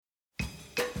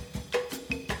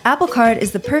Apple Card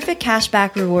is the perfect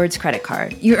cashback rewards credit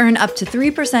card. You earn up to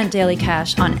 3% daily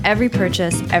cash on every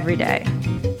purchase every day.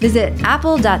 Visit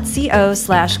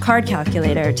apple.co/card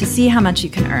calculator to see how much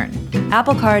you can earn.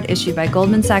 Apple Card issued by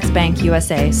Goldman Sachs Bank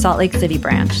USA, Salt Lake City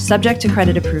branch, subject to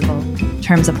credit approval.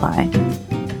 Terms apply.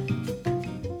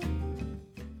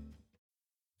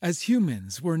 As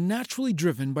humans, we're naturally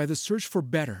driven by the search for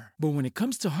better. But when it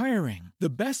comes to hiring, the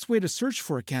best way to search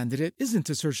for a candidate isn't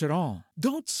to search at all.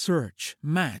 Don't search,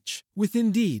 match with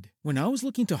Indeed. When I was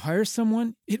looking to hire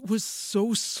someone, it was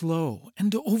so slow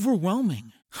and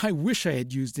overwhelming. I wish I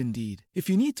had used Indeed. If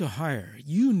you need to hire,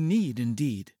 you need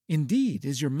Indeed. Indeed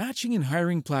is your matching and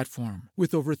hiring platform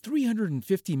with over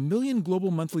 350 million global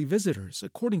monthly visitors,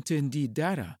 according to Indeed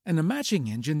data, and a matching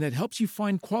engine that helps you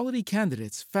find quality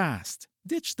candidates fast.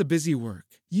 Ditch the busy work.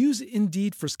 Use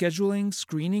Indeed for scheduling,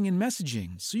 screening, and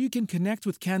messaging so you can connect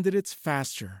with candidates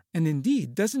faster. And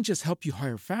Indeed doesn't just help you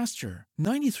hire faster.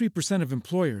 93% of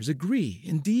employers agree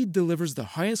Indeed delivers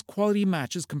the highest quality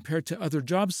matches compared to other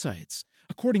job sites,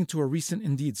 according to a recent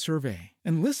Indeed survey.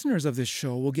 And listeners of this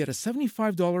show will get a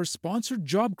 $75 sponsored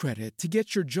job credit to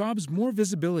get your jobs more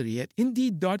visibility at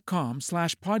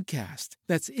Indeed.com/podcast.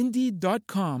 That's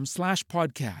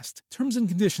Indeed.com/podcast. Terms and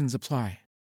conditions apply.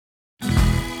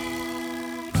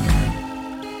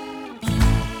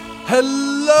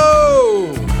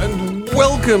 Hello and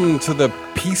welcome to the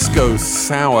Pisco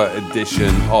Sour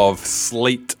edition of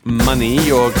Slate Money,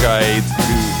 your guide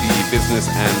to the business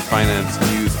and finance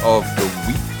news of the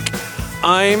week.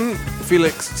 I'm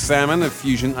Felix Salmon of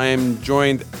Fusion. I am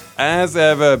joined as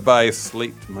ever by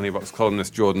Slate Moneybox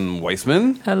columnist Jordan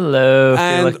Weissman. Hello,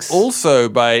 And Felix. also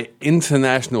by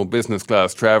international business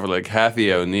class traveler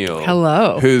Kathy O'Neill.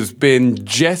 Hello. Who's been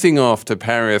jetting off to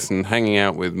Paris and hanging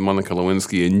out with Monica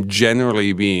Lewinsky and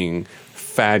generally being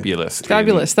fabulous.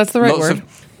 Fabulous. That's the right lots word.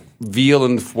 Of veal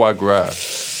and foie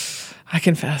gras. I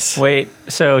confess. Wait,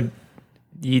 so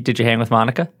did you hang with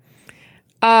Monica?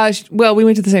 Well, we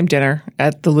went to the same dinner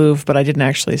at the Louvre, but I didn't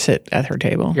actually sit at her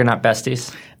table. You're not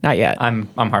besties? Not yet. I'm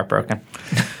heartbroken.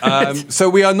 So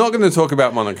we are not going to talk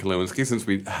about Monica Lewinsky since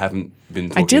we haven't been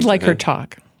talking I did to like her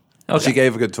talk. Okay. She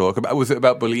gave a good talk. Was it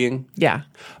about bullying? Yeah.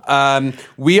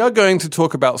 We are going to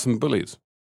talk about some bullies.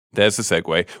 There's the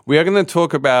segue. We are going to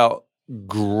talk about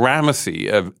Gramercy,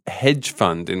 a hedge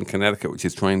fund in Connecticut, which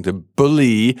is trying to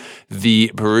bully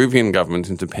the Peruvian government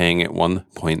into paying it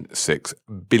 $1.6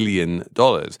 billion.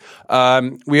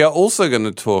 We are also going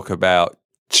to talk about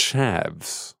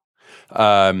chavs,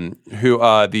 who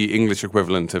are the English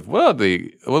equivalent of,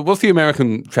 what's the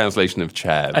American translation of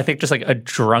chav? I think just like a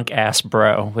drunk ass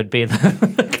bro would be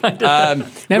the kind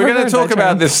of Never we're going heard to talk that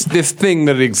about term. this thing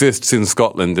that exists in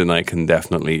Scotland, and I can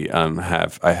definitely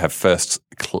have first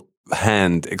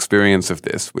hand experience of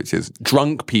this, which is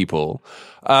drunk people.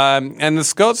 And the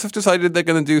Scots have decided they're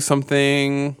going to do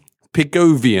something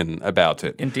Pigovian about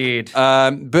it. Indeed.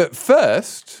 But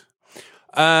first,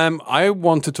 I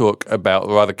want to talk about,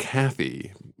 or rather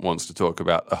Kathy wants to talk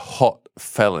about a hot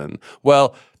felon.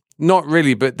 Well, not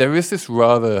really, but there is this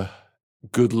rather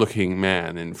good-looking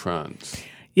man in France.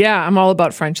 Yeah, I'm all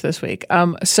about French this week.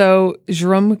 So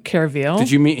Jérôme Kerviel.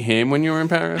 Did you meet him when you were in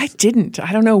Paris? I didn't.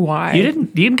 I don't know why. You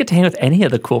didn't get to hang with any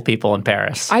of the cool people in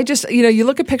Paris. I just, you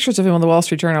look at pictures of him on the Wall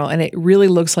Street Journal, and it really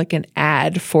looks like an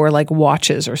ad for like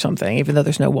watches or something, even though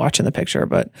there's no watch in the picture,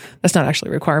 but that's not actually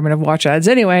a requirement of watch ads.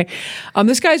 Anyway,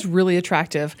 this guy's really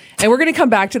attractive, and we're going to come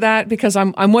back to that because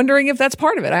I'm wondering if that's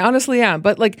part of it. I honestly am.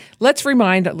 But like, let's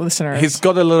remind listeners. He's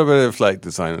got a little bit of like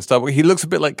design and stuff. He looks a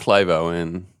bit like Clive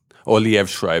Owen. Or Liev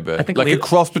Schreiber. I think like a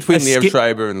cross between Liev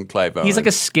Schreiber and Clive Owen. He's like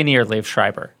a skinnier Liev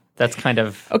Schreiber. That's kind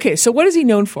of... Okay, so what is he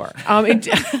known for?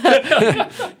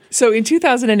 So in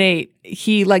 2008,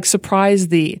 he like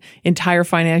surprised the entire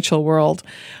financial world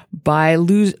by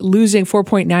losing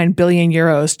 4.9 billion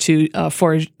euros to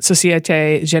for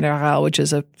Société Générale, which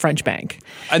is a French bank.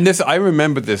 And this, I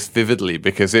remember this vividly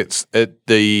because it's at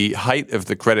the height of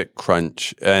the credit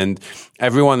crunch, and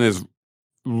everyone is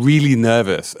really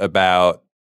nervous about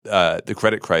the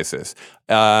credit crisis.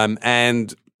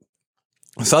 And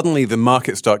suddenly the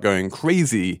markets start going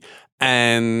crazy,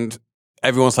 and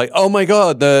everyone's like, oh my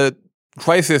God, the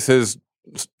crisis has,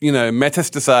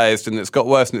 metastasized, and it's got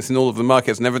worse, and it's in all of the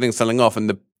markets, and everything's selling off. And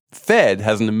the Fed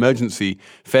has an emergency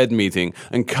Fed meeting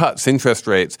and cuts interest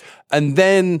rates. And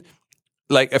then,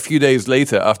 like a few days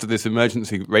later, after this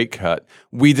emergency rate cut,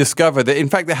 we discovered that, in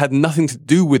fact, it had nothing to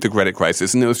do with the credit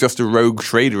crisis, and it was just a rogue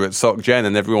trader at Soc Gen,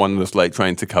 and everyone was like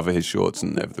trying to cover his shorts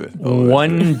and everything.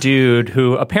 One dude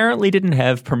who apparently didn't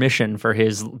have permission for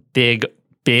his big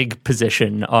big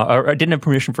position or didn't have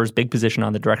permission for his big position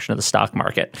on the direction of the stock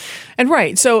market. And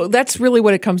right. So that's really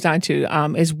what it comes down to,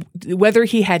 is whether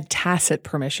he had tacit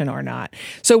permission or not.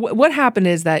 So what happened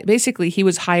is that basically he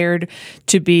was hired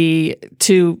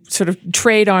to sort of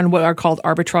trade on what are called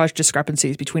arbitrage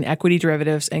discrepancies between equity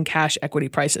derivatives and cash equity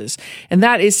prices. And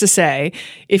that is to say,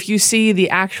 if you see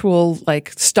the actual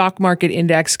like stock market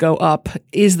index go up,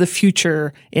 is the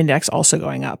future index also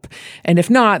going up? And if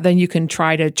not, then you can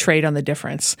try to trade on the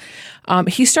difference.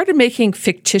 He started making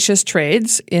fictitious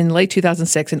trades in late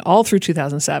 2006 and all through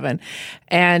 2007.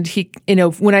 And he,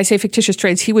 when I say fictitious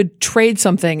trades, he would trade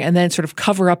something and then sort of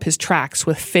cover up his tracks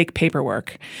with fake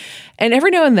paperwork. And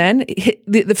every now and then,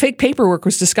 the fake paperwork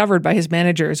was discovered by his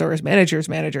managers or his managers'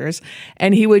 managers,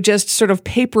 and he would just sort of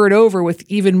paper it over with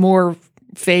even more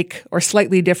fake or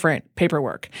slightly different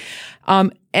paperwork.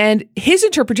 And his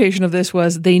interpretation of this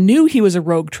was they knew he was a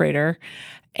rogue trader,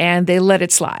 and they let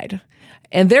it slide.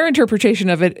 And their interpretation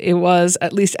of it was,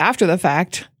 at least after the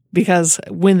fact, because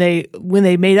when they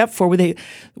liquidated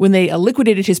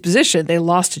his position, they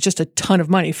lost just a ton of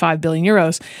money, 5 billion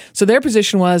euros. So their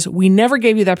position was, we never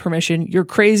gave you that permission. You're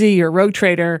crazy. You're a rogue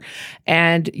trader,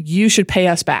 and you should pay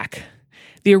us back.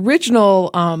 The original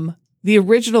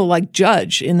like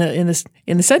judge in the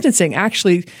sentencing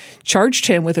actually charged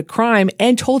him with a crime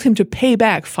and told him to pay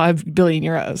back 5 billion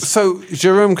euros. So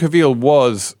Jérôme Kerviel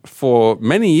was for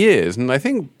many years, and I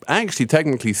think actually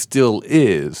technically still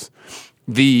is,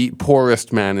 the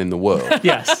poorest man in the world.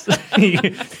 Yes.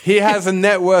 He has a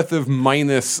net worth of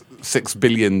minus $6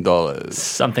 billion.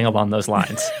 Something along those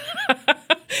lines.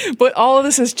 But all of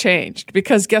this has changed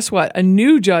because guess what? A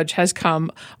new judge has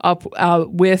come up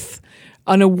with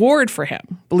an award for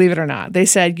him, believe it or not. They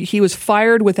said he was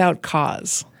fired without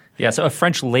cause. Yeah, so a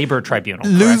French labor tribunal.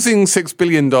 Losing $6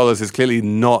 billion is clearly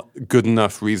not good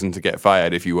enough reason to get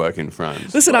fired if you work in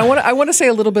France. Listen, I want to say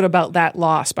a little bit about that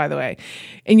loss, by the way.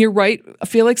 And you're right,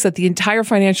 Felix, that the entire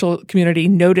financial community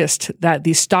noticed that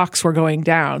these stocks were going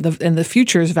down and the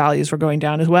futures values were going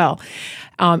down as well.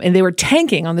 And they were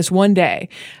tanking on this one day.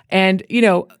 And,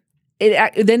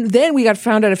 then we got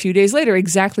found out a few days later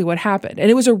exactly what happened. And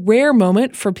it was a rare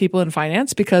moment for people in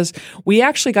finance because we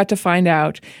actually got to find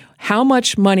out how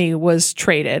much money was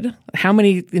traded, how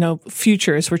many,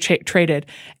 futures were traded,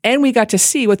 and we got to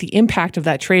see what the impact of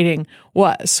that trading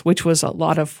was, which was a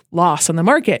lot of loss on the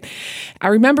market. I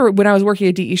remember when I was working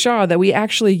at D.E. Shaw that we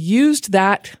actually used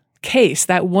that case,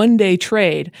 that one-day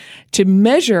trade, to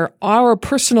measure our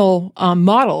personal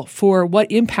model for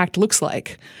what impact looks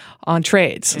like on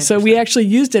trades. So we actually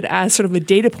used it as sort of a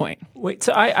data point. Wait,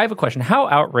 so I have a question. How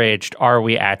outraged are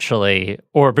we actually,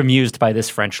 or bemused by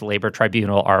this French labor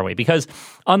tribunal are we? Because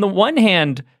on the one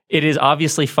hand, it is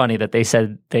obviously funny that they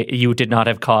said that you did not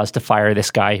have cause to fire this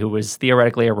guy who was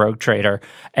theoretically a rogue trader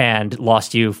and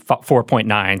lost you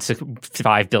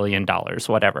 $4.95 billion,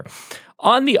 whatever.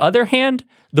 On the other hand,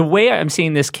 the way I'm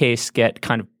seeing this case get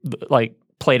kind of like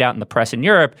played out in the press in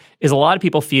Europe is a lot of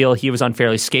people feel he was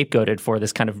unfairly scapegoated for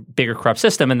this kind of bigger corrupt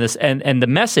system, and the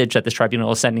message that this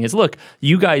tribunal is sending is, look,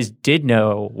 you guys did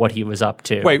know what he was up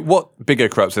to. Wait, what bigger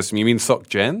corrupt system? You mean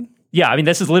SocGen? Yeah, I mean,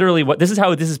 this is literally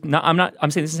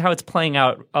I'm saying this is how it's playing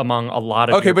out among a lot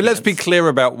of Okay, Europeans. but let's be clear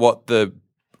about what the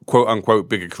quote-unquote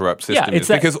bigger corrupt system is,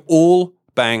 because all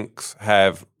banks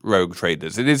have rogue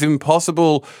traders. It is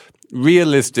impossible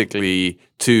realistically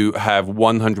to have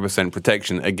 100%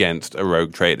 protection against a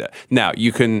rogue trader. Now,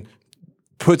 you can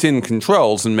put in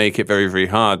controls and make it very, very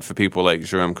hard for people like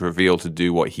Jérôme Kerviel to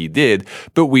do what he did.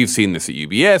 But we've seen this at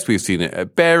UBS, we've seen it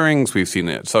at Barings, we've seen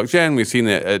it at SocGen, we've seen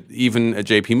it even at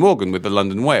JP Morgan with the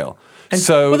London Whale.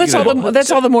 So that's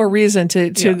all the more reason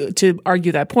to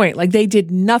argue that point. Like, they did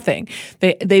nothing.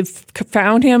 They've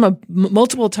found him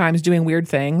multiple times doing weird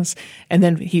things, and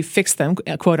then he fixed them,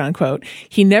 quote unquote.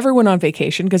 He never went on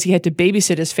vacation because he had to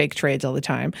babysit his fake trades all the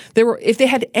time. If they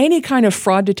had any kind of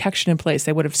fraud detection in place,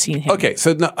 they would have seen him. Okay,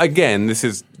 so now, again,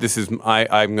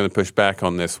 I'm going to push back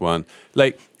on this one.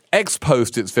 Like, ex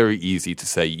post, it's very easy to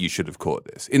say you should have caught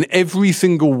this. In every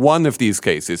single one of these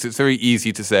cases, it's very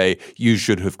easy to say you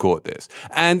should have caught this.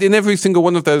 And in every single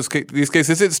one of these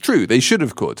cases, it's true. They should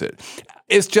have caught it.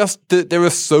 It's just that there are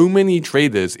so many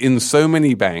traders in so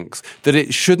many banks that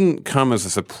it shouldn't come as a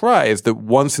surprise that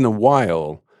once in a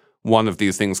while one of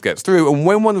these things gets through. And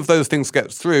when one of those things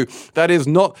gets through, that is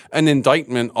not an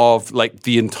indictment of like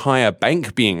the entire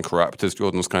bank being corrupt, as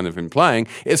Jordan's kind of implying.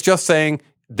 It's just saying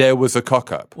there was a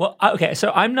cock-up. Well, okay, so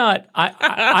I'm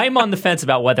on the fence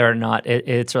about whether or not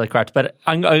it's really correct, but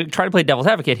I'm going to try to play devil's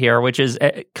advocate here, which is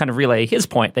kind of relay his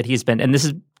point that he's been, and this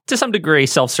is to some degree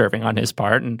self-serving on his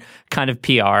part and kind of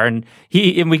PR. And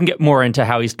we can get more into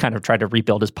how he's kind of tried to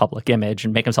rebuild his public image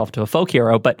and make himself into a folk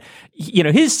hero. But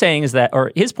his saying is that,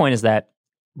 or his point is that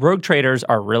rogue traders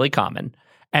are really common,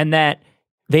 and that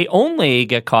they only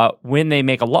get caught when they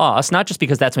make a loss, not just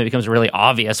because that's when it becomes really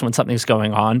obvious when something's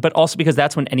going on, but also because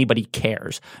that's when anybody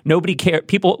cares. Nobody cares.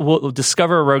 People will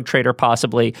discover a rogue trader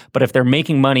possibly, but if they're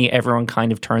making money, everyone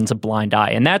kind of turns a blind eye.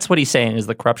 And that's what he's saying is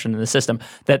the corruption in the system,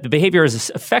 that the behavior is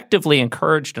effectively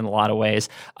encouraged in a lot of ways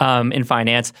in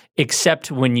finance,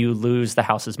 except when you lose the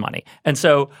house's money. And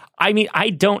so, I mean, I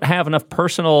don't have enough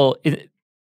personal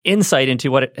insight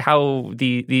into how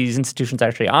these institutions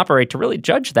actually operate to really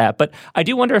judge that. But I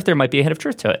do wonder if there might be a hint of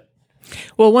truth to it.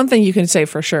 Well, one thing you can say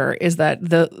for sure is that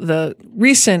the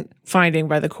recent finding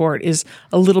by the court is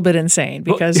a little bit insane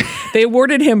because they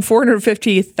awarded him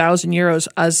 450,000 euros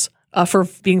as for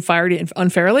being fired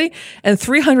unfairly, and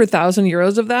 300,000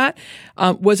 euros of that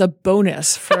was a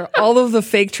bonus for all of the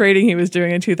fake trading he was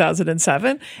doing in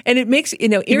 2007. And it makes, he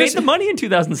made the money in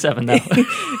 2007, though.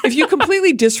 If you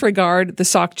completely disregard the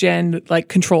SocGen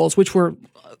controls, which were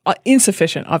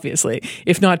insufficient, obviously,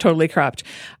 if not totally corrupt,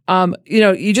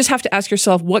 you just have to ask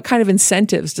yourself, what kind of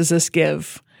incentives does this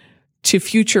give to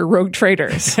future rogue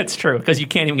traders? That's true, because you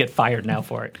can't even get fired now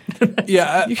for it.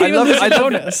 Yeah, I love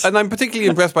it. And I'm particularly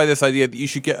impressed by this idea that you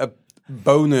should get a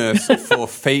bonus for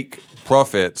fake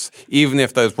profits, even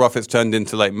if those profits turned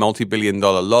into like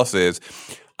multi-billion-dollar losses.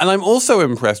 And I'm also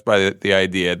impressed by the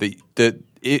idea that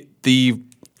the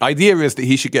idea is that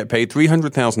he should get paid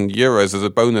 300,000 euros as a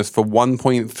bonus for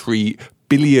 1.3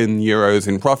 billion euros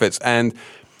in profits. And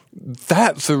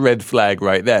that's a red flag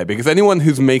right there, because anyone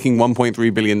who's making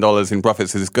 $1.3 billion in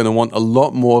profits is going to want a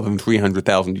lot more than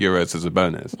 300,000 euros as a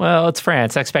bonus. Well, it's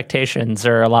France. Expectations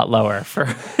are a lot lower.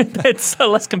 It's a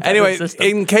less competitive system.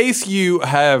 In case you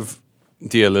have,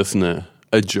 dear listener,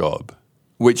 a job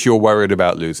which you're worried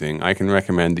about losing, I can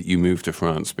recommend that you move to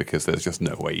France, because there's just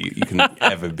no way you can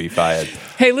ever be fired.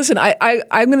 Hey, listen,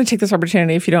 I'm going to take this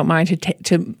opportunity, if you don't mind,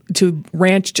 to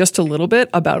rant just a little bit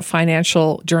about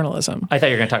financial journalism. I thought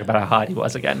you were going to talk about how hot he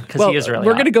was again, because he is really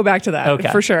we're hot. going to go back to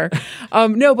that for sure.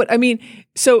 No, but I mean,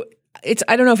 so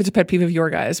I don't know if it's a pet peeve of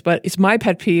your guys, but it's my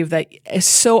pet peeve that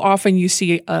so often you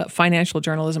see a financial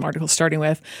journalism article starting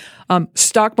with,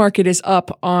 stock market is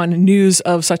up on news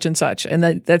of such and such, and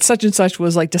that such and such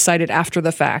was like decided after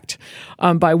the fact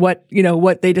by what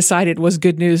they decided was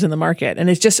good news in the market. And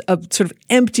it's just a sort of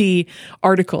empty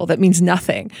article that means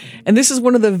nothing. And this is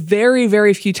one of the very,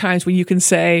 very few times when you can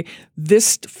say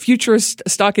this future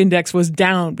stock index was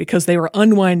down because they were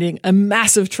unwinding a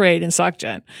massive trade in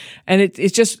SocGen. And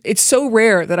it's so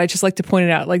rare that I just like to point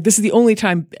it out. Like, this is the only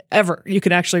time ever you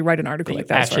can actually write an article like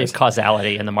that. Actually,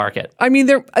 causality in the market. I mean,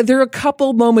 there are a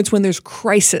couple moments when there's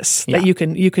crisis that you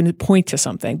can point to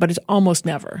something, but it's almost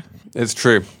never. It's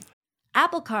true.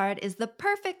 Apple Card is the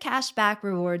perfect cashback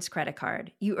rewards credit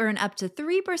card. You earn up to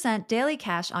 3% daily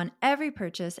cash on every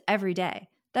purchase every day.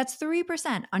 That's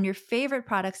 3% on your favorite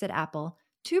products at Apple,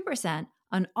 2%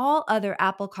 on all other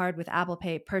Apple Card with Apple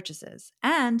Pay purchases,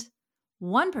 and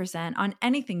 1% on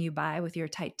anything you buy with your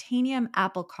titanium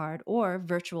Apple Card or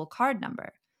virtual card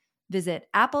number. Visit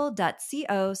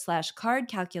apple.co/card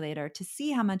calculator to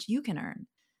see how much you can earn.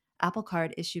 Apple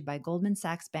Card issued by Goldman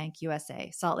Sachs Bank USA,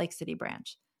 Salt Lake City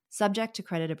branch. Subject to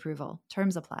credit approval.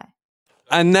 Terms apply.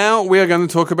 And now we are going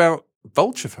to talk about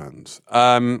vulture funds,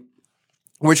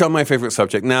 which are my favorite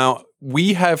subject. Now,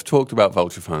 we have talked about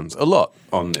vulture funds a lot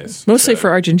on this. Mostly for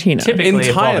Argentina. Typically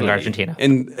involving Argentina.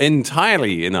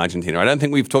 Entirely in Argentina. I don't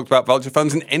think we've talked about vulture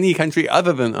funds in any country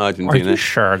other than Argentina. Are you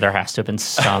sure? There has to have been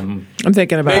some. I'm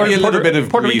thinking about maybe a little bit of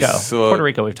Puerto Rico. Greece or Puerto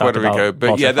Rico, we've talked about but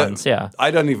vulture funds. Yeah.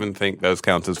 I don't even think those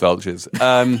count as vultures.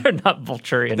 They're not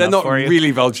vulture enough. They're not for you.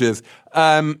 really vultures.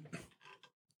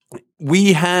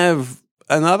 We have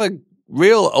another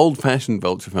real old-fashioned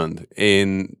vulture fund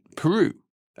in Peru.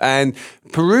 And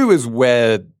Peru is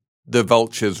where the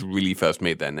vultures really first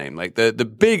made their name. Like the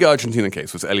big Argentina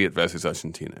case was Elliott versus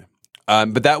Argentina.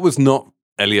 But that was not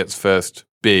Elliott's first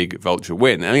big vulture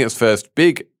win. Elliott's first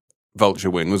big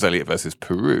vulture win was Elliott versus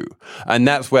Peru. And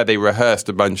that's where they rehearsed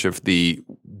a bunch of the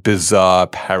bizarre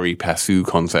pari passu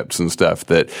concepts and stuff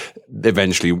that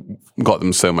eventually got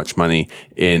them so much money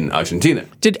in Argentina.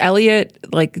 Did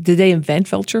they invent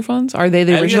vulture funds? Are they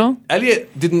the original?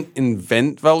 Elliott didn't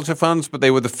invent vulture funds, but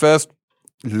they were the first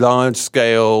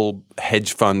large-scale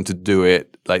hedge fund to do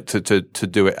it, like to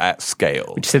do it at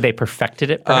scale. Would you say they perfected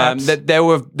it, perhaps? There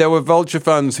were vulture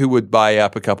funds who would buy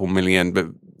up a couple million, but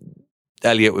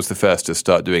Elliott was the first to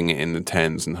start doing it in the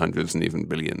tens and hundreds and even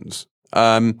billions.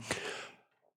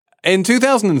 In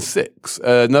 2006,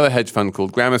 another hedge fund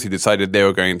called Gramercy decided they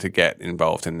were going to get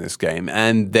involved in this game,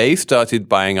 and they started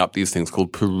buying up these things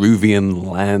called Peruvian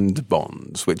land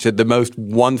bonds, which are the most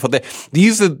wonderful.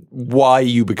 These are why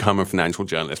you become a financial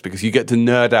journalist, because you get to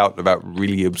nerd out about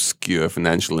really obscure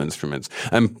financial instruments.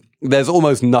 And there's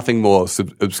almost nothing more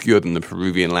obscure than the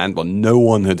Peruvian land bond. No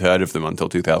one had heard of them until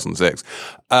 2006.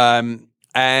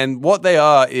 And what they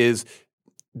are is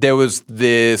there was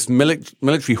this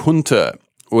military junta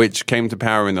which came to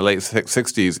power in the late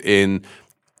 60s in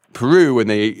Peru when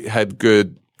they had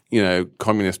good,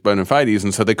 communist bona fides.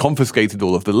 And so they confiscated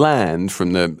all of the land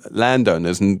from the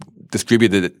landowners and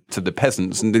distributed it to the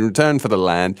peasants. And in return for the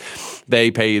land, they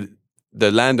paid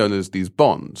the landowners these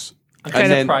bonds. I'm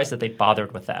kind of surprised that they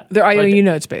bothered with that. They're IOU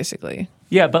notes, basically.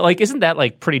 Yeah, but isn't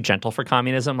that pretty gentle for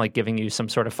communism? Giving you some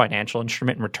sort of financial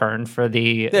instrument in return for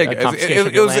the confiscation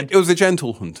of your land? It was a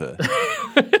gentle junta.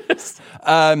 That's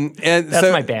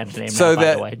my band name now,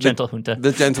 by the way, Gentle Junta.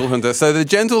 The Gentle Junta. So the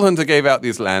Gentle Junta gave out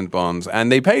these land bonds,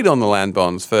 and they paid on the land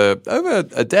bonds for over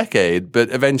a decade,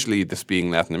 but eventually, this being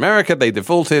Latin America, they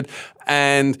defaulted,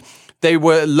 and they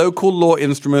were local law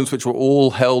instruments which were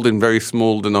all held in very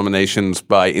small denominations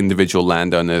by individual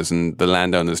landowners, and the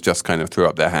landowners just kind of threw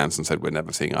up their hands and said, we're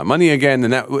never seeing our money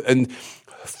again, and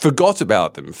forgot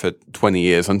about them for 20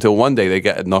 years until one day they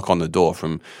get a knock on the door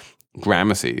from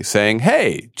Gramercy saying,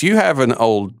 hey, do you have an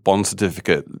old bond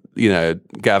certificate,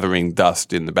 gathering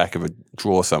dust in the back of a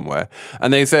drawer somewhere?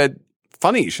 And they said,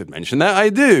 funny you should mention that, I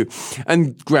do.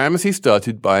 And Gramercy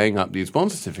started buying up these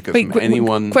bond certificates from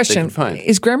anyone they could find.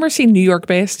 Is Gramercy New York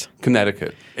based?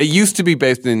 Connecticut. It used to be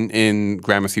based in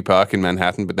Gramercy Park in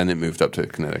Manhattan, but then it moved up to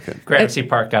Connecticut. Gramercy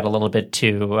Park got a little bit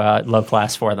too low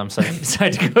class for them, so they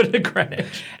decided to go to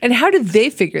Greenwich. And how did they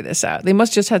figure this out? They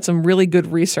must just had some really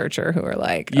good researcher who were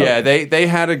like... Yeah, they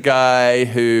had a guy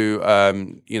who,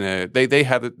 they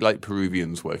had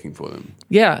Peruvians working for them.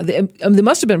 Yeah, they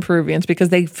must have been Peruvians because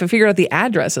they figured out the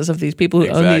addresses of these people who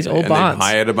own these old bonds. They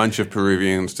hired a bunch of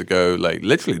Peruvians to go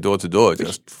literally door to door,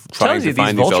 just trying to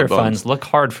find these old bonds. Vulture funds look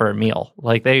hard for a meal.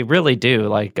 They really do.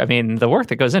 The work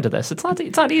that goes into this, it's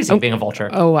not easy being a vulture.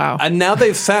 Oh, wow. And now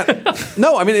they've sat...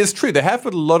 No, I mean, it's true. They have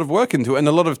put a lot of work into it and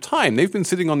a lot of time. They've been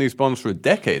sitting on these bonds for a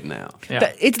decade now.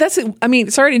 Yeah.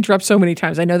 Sorry to interrupt so many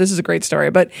times. I know this is a great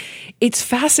story, but it's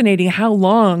fascinating how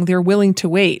long they're willing to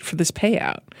wait for this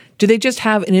payout. Do they just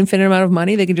have an infinite amount of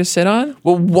money they can just sit on?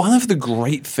 Well, one of the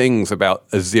great things about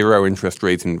a zero interest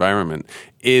rate environment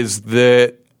is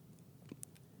that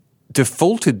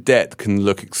defaulted debt can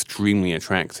look extremely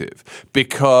attractive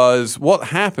because what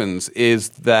happens is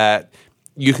that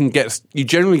you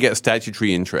generally get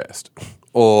statutory interest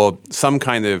or some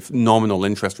kind of nominal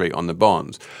interest rate on the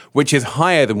bonds, which is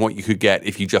higher than what you could get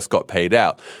if you just got paid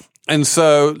out. And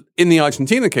so in the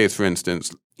Argentina case, for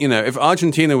instance, if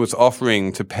Argentina was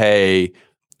offering to pay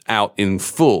out in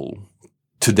full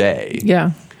today,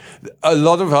 a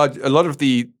lot of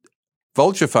the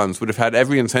vulture funds would have had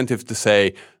every incentive to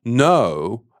say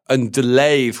no and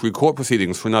delay through court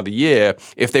proceedings for another year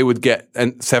if they would get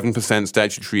 7%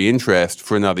 statutory interest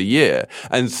for another year.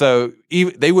 And so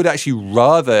they would actually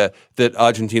rather that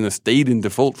Argentina stayed in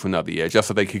default for another year just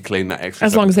so they could claim that extra 7%.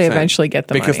 As long as they eventually get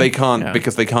the because money.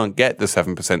 Because they can't get the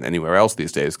 7% anywhere else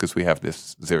these days because we have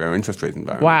this zero interest rate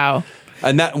environment. Wow.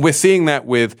 And that we're seeing that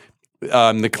with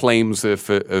the claims of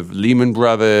Lehman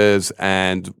Brothers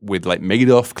and with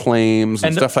Madoff claims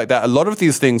and stuff like that. A lot of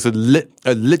these things are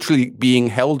literally being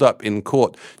held up in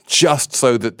court just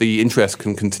so that the interest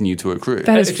can continue to accrue.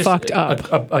 That is fucked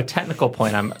up. A technical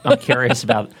point I'm curious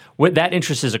about. That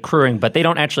interest is accruing, but they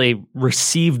don't actually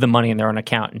receive the money in their own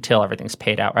account until everything's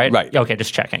paid out, right? Right. Okay,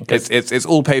 just checking. It's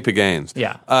all paper gains.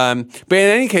 Yeah. But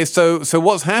in any case, so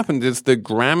what's happened is the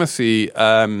Gramercy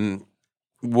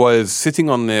was sitting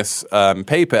on this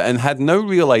paper and had no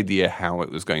real idea how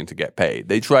it was going to get paid.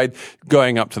 They tried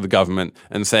going up to the government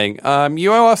and saying,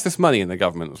 you owe us this money. And the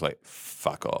government was like,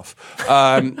 fuck off.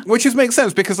 Which makes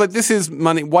sense because this is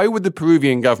money. Why would the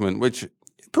Peruvian government, which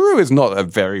Peru is not a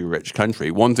very rich country,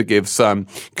 want to give some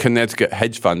Connecticut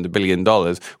hedge fund $1 billion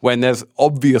when there's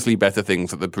obviously better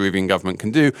things that the Peruvian government can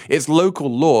do? It's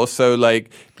local law. So it's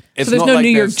there's not no New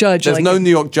York judge. There's no New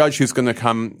York judge who's going to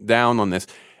come down on this.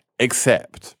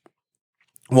 Except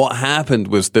what happened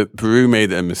was that Peru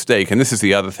made a mistake. And this is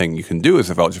the other thing you can do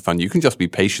as a vulture fund. You can just be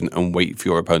patient and wait for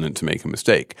your opponent to make a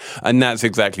mistake. And that's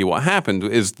exactly what happened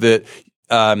is that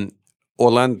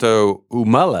Orlando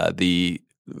Humala, the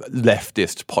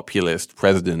leftist populist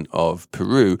president of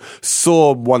Peru,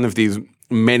 saw one of these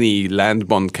many land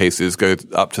bond cases go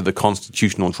up to the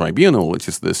Constitutional Tribunal, which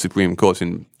is the Supreme Court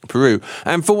in Peru,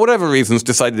 and for whatever reasons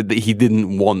decided that he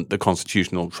didn't want the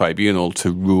Constitutional Tribunal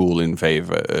to rule in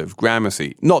favor of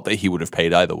Gramercy. Not that he would have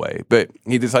paid either way, but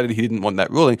he decided he didn't want that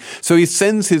ruling. So he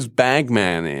sends his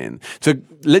bagman in to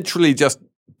literally just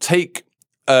take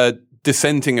a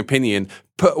dissenting opinion,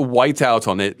 put a whiteout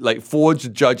on it, like forge a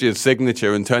judge's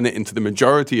signature and turn it into the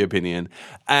majority opinion.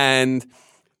 And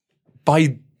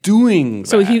by doing that,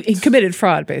 So he committed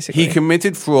fraud, basically. he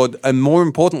committed fraud, and more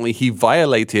importantly, he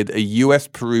violated a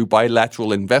U.S.-Peru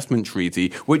bilateral investment treaty,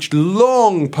 which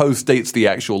long postdates the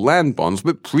actual land bonds,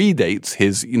 but predates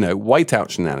his,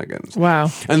 whiteout shenanigans. Wow.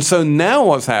 And so now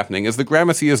what's happening is the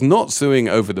Gramercy is not suing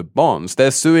over the bonds. They're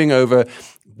suing over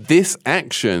this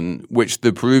action which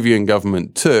the Peruvian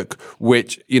government took,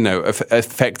 which,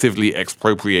 effectively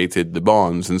expropriated the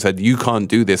bonds and said, you can't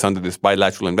do this under this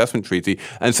bilateral investment treaty.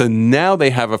 And so now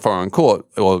they have a foreign court,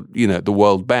 or, the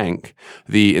World Bank,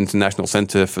 the International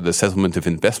Center for the Settlement of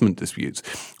Investment Disputes,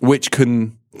 which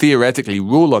can theoretically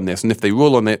rule on this. And if they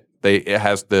rule on it, it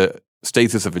has the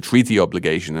status of a treaty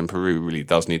obligation, and Peru really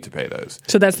does need to pay those.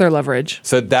 So that's their leverage.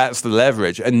 So that's the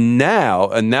leverage. And now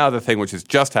the thing which is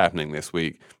just happening this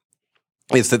week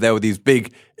is that there were these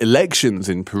big elections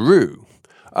in Peru.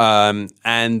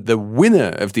 And the winner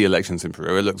of the elections in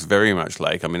Peru, it looks very much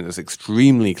like, it's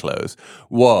extremely close,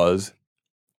 was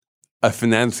a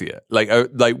financier, like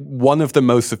one of the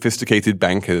most sophisticated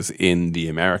bankers in the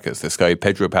Americas, this guy,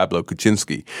 Pedro Pablo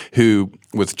Kuczynski, who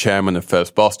was chairman of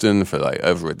First Boston for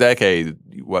over a decade,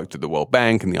 worked at the World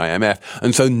Bank and the IMF.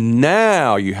 And so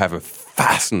now you have a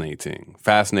fascinating,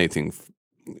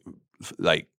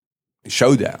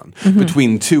 showdown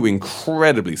between two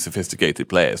incredibly sophisticated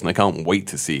players. And I can't wait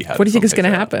to see how. What do you think is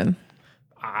going to happen?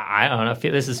 I don't know.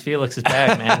 This is Felix's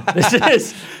bag, man.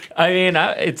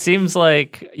 It seems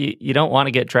like you don't want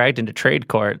to get dragged into trade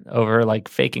court over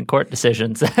faking court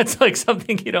decisions. That's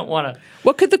something you don't want to.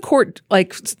 What could the court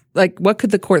what could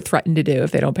the court threaten to do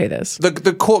if they don't pay this?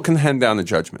 The court can hand down a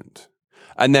judgment.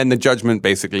 And then the judgment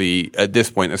basically, at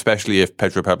this point, especially if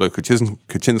Pedro Pablo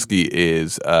Kuczynski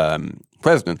is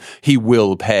president, he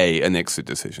will pay an ICSID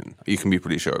decision. You can be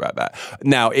pretty sure about that.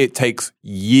 Now, it takes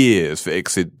years for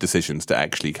ICSID decisions to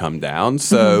actually come down.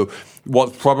 So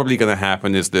what's probably going to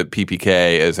happen is that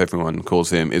PPK, as everyone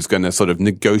calls him, is going to sort of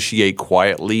negotiate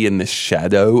quietly in the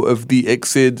shadow of the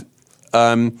ICSID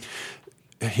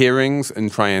hearings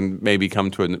and try and maybe come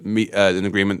to an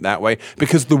agreement that way.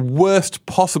 Because the worst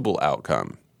possible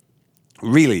outcome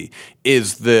really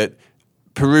is that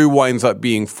Peru winds up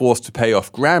being forced to pay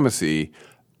off Gramercy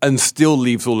and still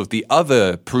leaves all of the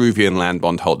other Peruvian land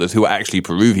bond holders who are actually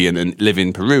Peruvian and live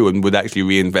in Peru and would actually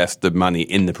reinvest the money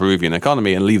in the Peruvian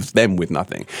economy, and leaves them with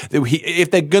nothing.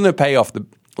 If they're going to pay off the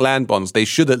land bonds, they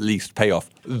should at least pay off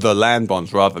the land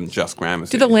bonds rather than just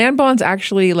Gramercy. Do the land bonds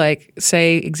actually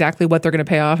say exactly what they're going to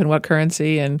pay off and what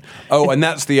currency? And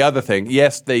that's the other thing.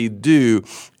 Yes, they do,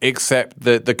 except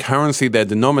that the currency they're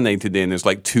denominated in is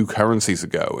 2 currencies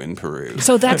ago in Peru.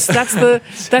 So that's the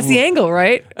angle,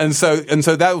 right? And so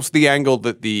that was the angle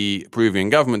that the Peruvian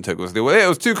government took. It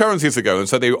was 2 currencies ago, and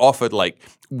so they offered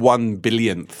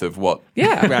 1/1000th of what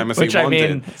Gramercy Which,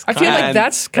 wanted. I feel like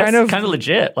that's kind of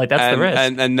legit. That's the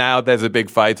risk. And now there's a big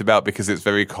fight about, because it's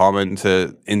very common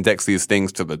to index these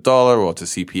things to the dollar or to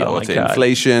CPI or to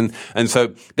inflation. And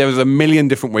so there's a million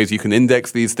different ways you can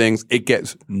index these things. It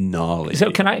gets gnarly. So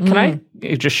can I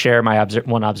just share my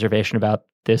one observation about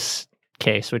this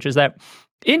case, which is that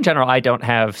in general, I don't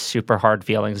have super hard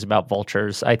feelings about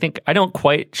vultures. I think I don't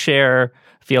quite share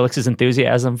Felix's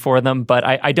enthusiasm for them, but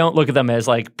I don't look at them as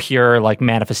pure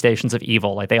manifestations of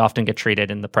evil like they often get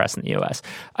treated in the press in the U.S.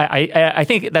 I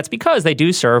think that's because they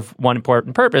do serve one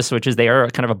important purpose, which is they are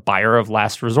kind of a buyer of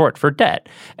last resort for debt,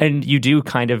 and you do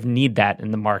kind of need that in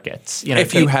the markets.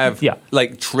 If you have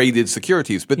traded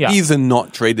securities, but these are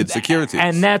not traded securities.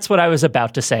 And that's what I was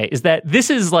about to say, is that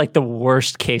this is the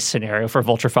worst case scenario for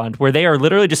Vulture Fund, where they are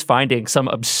literally just finding some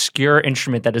obscure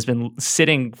instrument that has been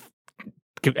sitting,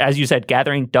 as you said,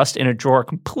 gathering dust in a drawer,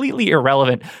 completely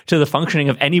irrelevant to the functioning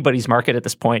of anybody's market at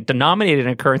this point, denominated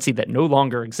in a currency that no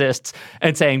longer exists,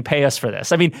 and saying, pay us for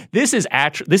this. I mean, this is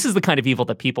the kind of evil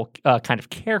that people kind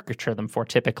of caricature them for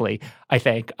typically, I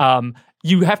think.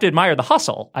 You have to admire the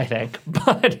hustle, I think,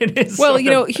 but it is. Well,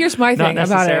 here's my thing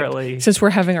about it, since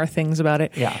we're having our things about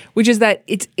it, which is that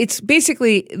it's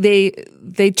basically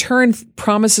they turn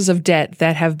promises of debt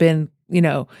that have been,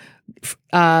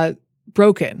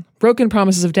 broken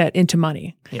promises of debt into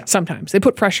money. Sometimes they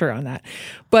put pressure on that,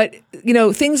 but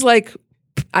things like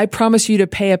I promise you to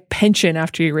pay a pension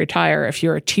after you retire if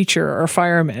you're a teacher or a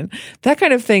fireman. That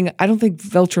kind of thing, I don't think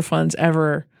Vulture funds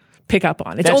ever pick up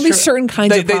on. It's That's only true. certain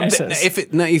kinds of promises.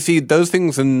 You see, those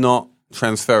things are not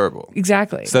transferable.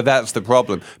 Exactly. So that's the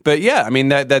problem. But yeah, I mean,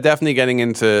 they're definitely getting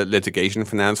into litigation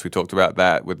finance. We talked about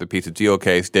that with the Peter Thiel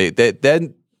case. They're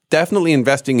definitely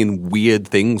investing in weird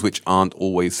things which aren't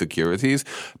always securities,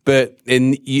 but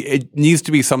it needs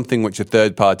to be something which a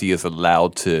third party is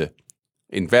allowed to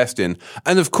invest in.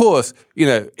 And of course,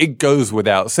 it goes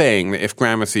without saying that if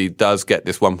Gramercy does get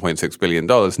this $1.6 billion,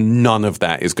 none of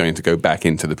that is going to go back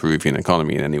into the Peruvian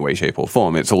economy in any way, shape, or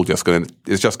form. It's just going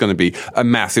to be a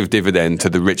massive dividend to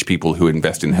the rich people who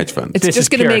invest in hedge funds. It's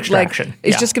just going to make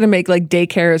just going to make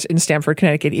daycares in Stamford,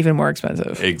 Connecticut even more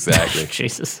expensive. Exactly.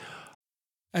 Jesus.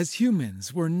 As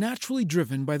humans, we're naturally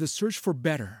driven by the search for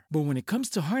better. But when it comes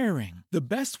to hiring, the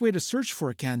best way to search for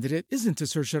a candidate isn't to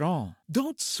search at all.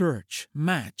 Don't search,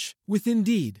 match with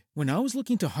Indeed. When I was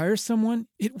looking to hire someone,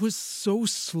 it was so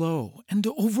slow and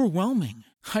overwhelming.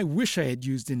 I wish I had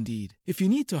used Indeed. If you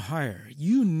need to hire,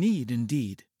 you need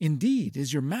Indeed. Indeed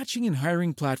is your matching and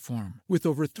hiring platform with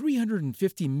over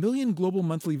 350 million global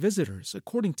monthly visitors,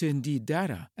 according to Indeed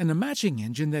data, and a matching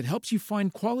engine that helps you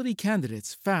find quality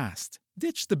candidates fast.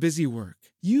 Ditch the busy work.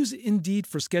 Use Indeed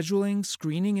for scheduling,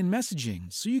 screening, and messaging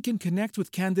so you can connect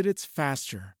with candidates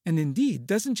faster. And Indeed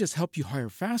doesn't just help you hire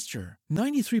faster.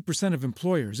 93% of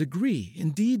employers agree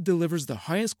Indeed delivers the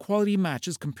highest quality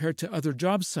matches compared to other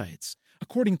job sites,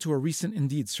 according to a recent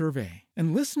Indeed survey.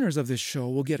 And listeners of this show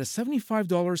will get a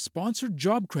 $75 sponsored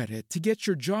job credit to get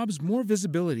your jobs more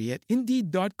visibility at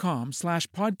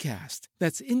Indeed.com/podcast.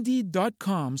 That's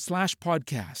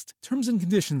Indeed.com/podcast. Terms and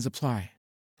conditions apply.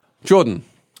 Jordan.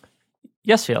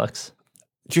 Yes, Felix.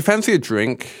 Do you fancy a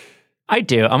drink? I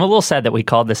do. I'm a little sad that we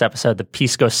called this episode the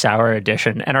Pisco Sour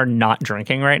edition and are not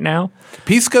drinking right now.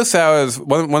 Pisco Sour is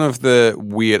one of the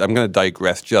weird... I'm going to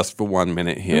digress just for 1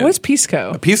 minute here. What's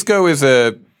Pisco? Pisco is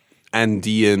a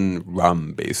Andean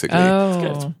rum, basically.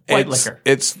 Oh. White liquor.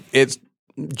 It's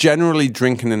generally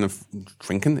drunk in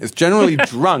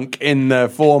the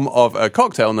form of a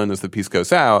cocktail known as the Pisco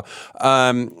Sour,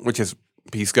 which is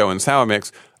Pisco and sour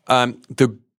mix.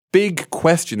 The big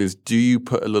question is, do you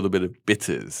put a little bit of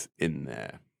bitters in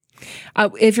there?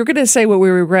 If you're going to say what we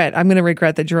regret, I'm going to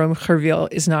regret that Jerome Gerville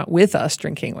is not with us,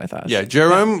 drinking with us. Yeah,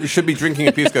 Jerome should be drinking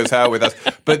a Pisco Sour with us.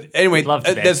 But anyway,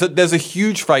 there's a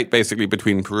huge fight basically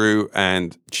between Peru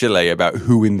and Chile about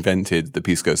who invented the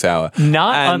Pisco Sour.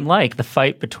 Not unlike the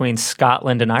fight between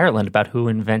Scotland and Ireland about who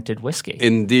invented whiskey.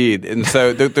 Indeed. And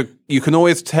so you can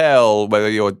always tell whether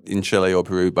you're in Chile or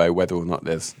Peru by whether or not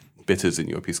there's bitters in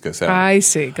your Pisco Sour. I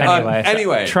see.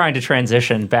 Anyway. Trying to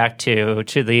transition back to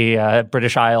the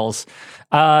British Isles.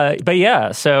 But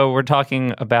yeah, so we're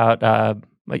talking about,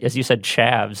 as you said,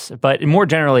 chavs, but more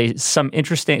generally,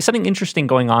 something interesting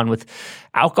going on with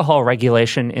alcohol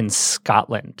regulation in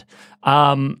Scotland.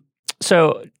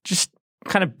 So just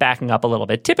kind of backing up a little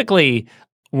bit. Typically,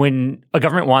 when a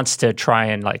government wants to try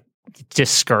and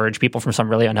discourage people from some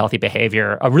really unhealthy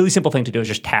behavior, a really simple thing to do is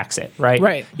just tax it, right?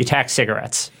 Right. You tax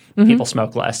cigarettes. Mm-hmm. People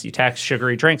smoke less. You tax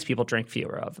sugary drinks. People drink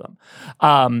fewer of them.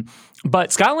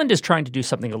 But Scotland is trying to do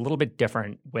something a little bit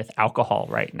different with alcohol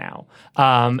right now.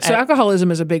 So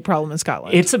alcoholism is a big problem in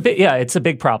Scotland. It's a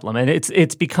big problem, and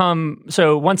it's become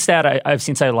so. One stat I've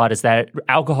seen cited a lot is that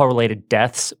alcohol-related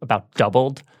deaths about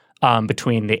doubled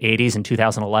between the 80s and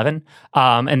 2011,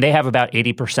 and they have about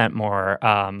 80% more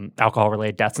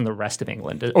alcohol-related deaths in the rest of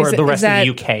England, or the rest of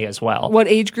the UK as well. What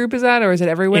age group is that, or is it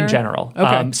everywhere? In general.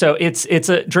 Okay. So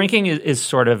drinking is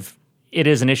sort of, it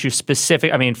is an issue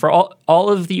specific. I mean, for all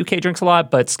of the UK drinks a lot,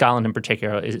 but Scotland in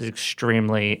particular is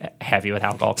extremely heavy with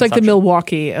alcohol consumption. It's like the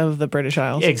Milwaukee of the British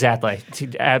Isles. Exactly.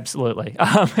 Absolutely.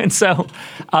 And so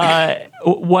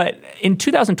in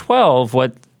 2012,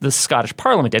 what the Scottish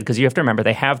Parliament did, because you have to remember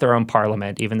they have their own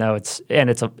parliament, even though it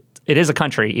is a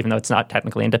country, even though it's not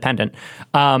technically independent.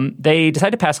 They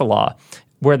decided to pass a law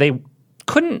where they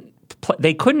couldn't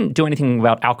do anything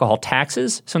about alcohol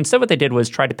taxes. So instead what they did was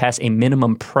try to pass a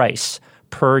minimum price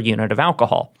per unit of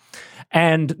alcohol.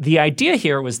 And the idea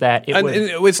here was that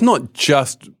it's not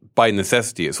just by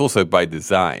necessity, it's also by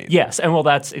design. Yes, and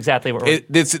that's exactly what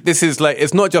this is like.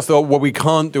 It's not just we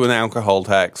can't do an alcohol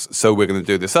tax, so we're going to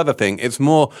do this other thing. It's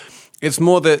more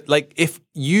that if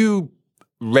you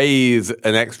raise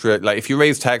an extra, if you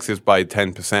raise taxes by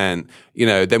 10%,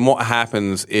 then what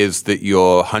happens is that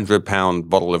your £100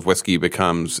 bottle of whiskey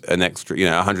becomes an extra,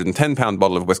 £110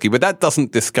 bottle of whiskey, but that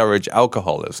doesn't discourage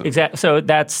alcoholism. Exactly. So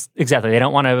that's exactly. They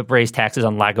don't want to raise taxes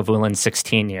on Lagavulin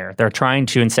 16 year. They're trying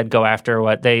to instead go after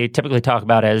what they typically talk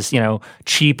about as,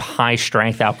 cheap, high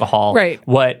strength alcohol. Right.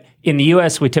 What in the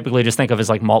U.S., we typically just think of as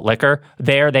like malt liquor.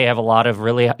 There, they have a lot of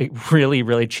really, really,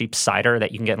 really cheap cider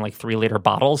that you can get in like 3-liter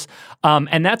bottles.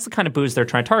 And that's the kind of booze they're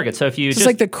trying to target. So if you it's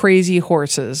like the Crazy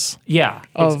Horses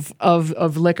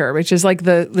of liquor, which is like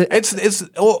it's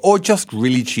or just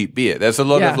really cheap beer. There's a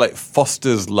lot of like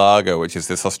Foster's Lager, which is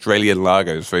this Australian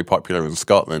lager. It's very popular in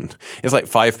Scotland. It's like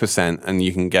 5%, and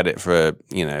you can get it for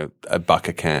 $1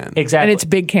 a can. Exactly, and it's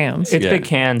big cans. It's big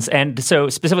cans, and so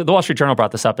specifically, the Wall Street Journal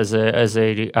brought this up as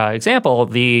a example.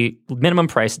 The minimum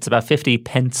price, it's about 50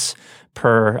 pence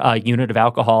per unit of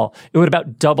alcohol. It would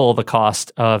about double the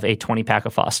cost of a 20-pack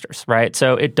of Foster's, right?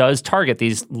 So it does target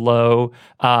these low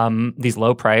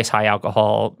price, high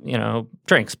alcohol,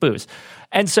 drinks, booze.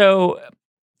 And so,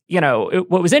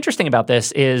 what was interesting about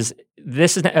this is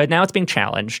now it's being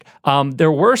challenged.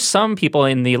 There were some people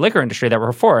in the liquor industry that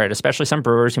were for it, especially some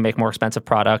brewers who make more expensive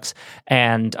products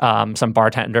and some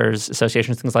bartenders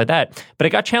associations, things like that. But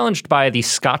it got challenged by the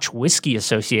Scotch Whisky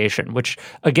Association, which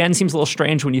again seems a little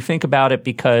strange when you think about it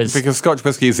because Scotch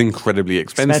whiskey is incredibly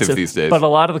expensive these days. But a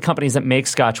lot of the companies that make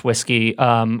Scotch whiskey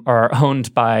are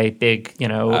owned by big,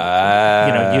 so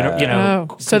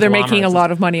they're making a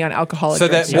lot of money on alcoholic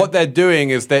drinks. So what they're doing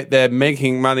is that they're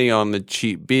making money on the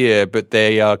cheap beer, but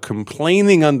they are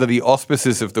complaining under the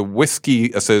auspices of the Whiskey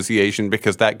Association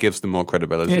because that gives them more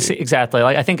credibility. Yes, exactly.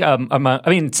 Like I think,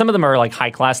 some of them are like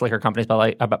high class liquor companies, but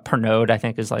like Pernod, I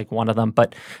think, is like one of them.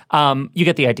 But you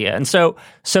get the idea. And so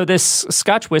this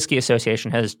Scotch Whisky Association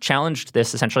has challenged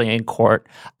this essentially in court.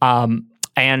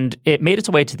 And it made its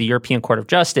way to the European Court of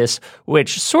Justice,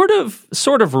 which sort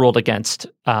of ruled against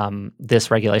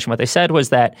this regulation. What they said was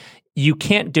that you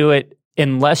can't do it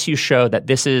unless you show that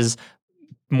this is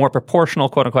more proportional,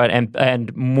 quote unquote,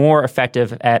 and more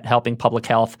effective at helping public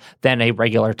health than a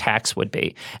regular tax would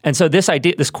be. And so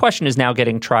this question is now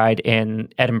getting tried in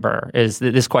Edinburgh.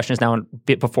 This question is now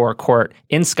before a court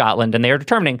in Scotland, and they are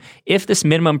determining if this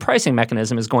minimum pricing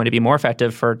mechanism is going to be more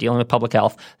effective for dealing with public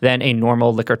health than a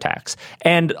normal liquor tax.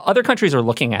 And other countries are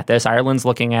looking at this. Ireland's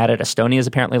looking at it. Estonia is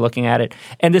apparently looking at it.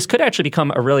 And this could actually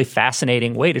become a really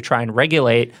fascinating way to try and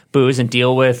regulate booze and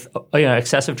deal with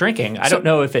excessive drinking. I don't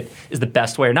know if it is the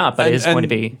best way or not, but it is going to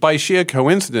be. By sheer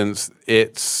coincidence,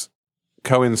 it's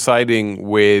coinciding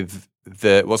with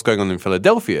what's going on in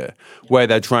Philadelphia, where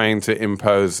they're trying to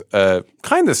impose a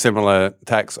kind of similar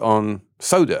tax on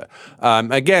soda.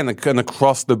 Again, an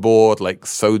across-the-board like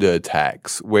soda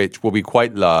tax, which will be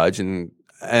quite large, and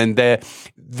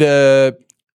the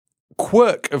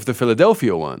quirk of the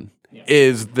Philadelphia one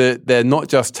is that they're not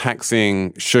just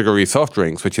taxing sugary soft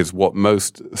drinks, which is what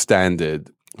most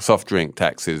standard soft drink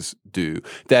taxes do.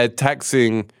 They're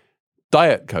taxing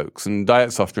Diet Cokes and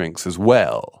Diet soft drinks as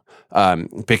well,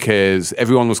 because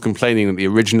everyone was complaining that the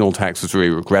original tax was very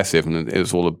regressive and it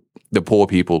was all the poor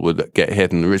people would get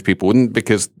hit and the rich people wouldn't,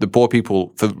 because the poor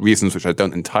people, for reasons which I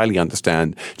don't entirely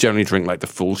understand, generally drink like the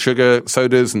full sugar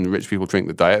sodas and the rich people drink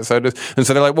the diet sodas. And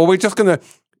so they're like, well, we're just going to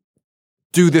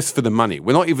do this for the money.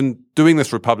 We're not even doing this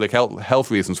for public health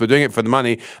reasons. We're doing it for the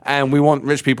money, and we want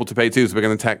rich people to pay too, so we're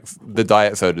going to tax the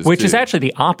diet sodas Which too. is actually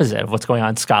the opposite of what's going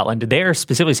on in Scotland. They're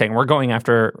specifically saying we're going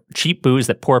after cheap booze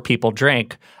that poor people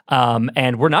drink,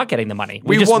 and we're not getting the money.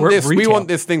 We want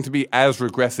this thing to be as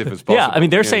regressive as possible. Yeah, I mean,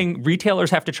 they're saying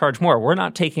retailers have to charge more. We're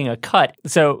not taking a cut.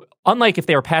 So unlike if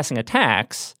they were passing a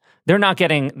tax, they're not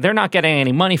getting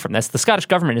any money from this. The Scottish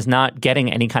government is not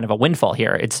getting any kind of a windfall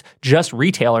here. It's just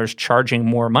retailers charging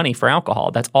more money for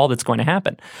alcohol. That's all that's going to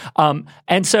happen.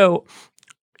 And so,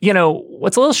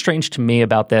 what's a little strange to me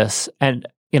about this, and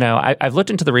I've looked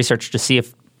into the research to see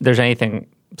if there's anything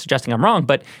suggesting I'm wrong,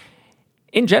 but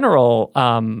in general,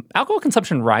 alcohol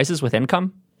consumption rises with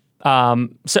income.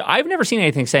 So I've never seen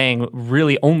anything saying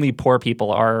really only poor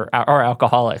people are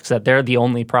alcoholics, that they're the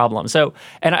only problem. So,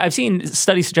 and I've seen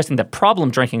studies suggesting that problem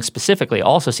drinking specifically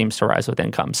also seems to rise with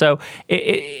income. So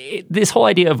this whole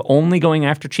idea of only going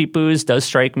after cheap booze does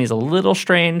strike me as a little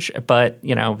strange, but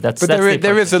that's. But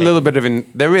there is a little bit of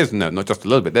not just a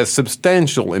little bit. There's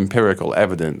substantial empirical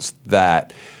evidence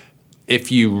that if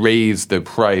you raise the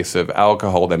price of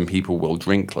alcohol, then people will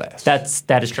drink less.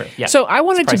 That is true. Yeah. So I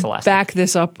wanted to back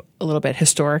this up a little bit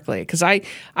historically, because I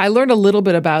learned a little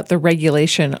bit about the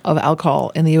regulation of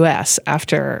alcohol in the U.S.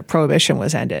 after Prohibition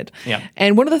was ended. Yeah.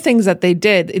 And one of the things that they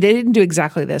didn't do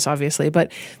exactly this, obviously,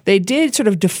 but they did sort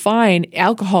of define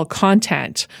alcohol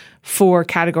content for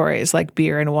categories like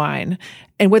beer and wine.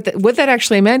 And what that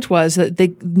actually meant was that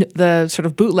the sort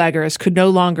of bootleggers could no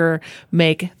longer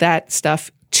make that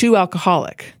stuff too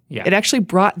alcoholic. Yeah. It actually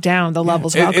brought down the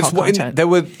levels of alcohol content.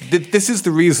 This is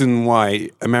the reason why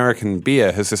American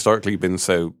beer has historically been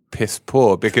so piss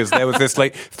poor, because there was this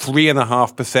like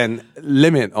 3.5%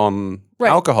 limit on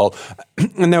alcohol.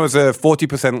 And there was a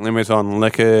 40% limit on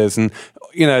liquors. And,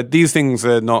 these things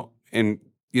are not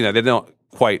they're not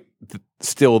quite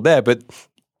still there. But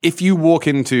if you walk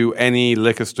into any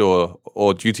liquor store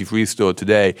or duty-free store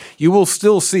today, you will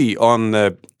still see on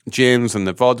the gins and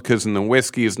the vodkas and the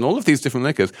whiskeys and all of these different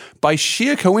liquors, by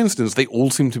sheer coincidence, they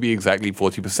all seem to be exactly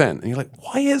 40%. And you're like,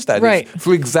 why is that? Right. It's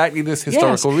for exactly this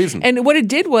historical reason. And what it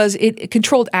did was it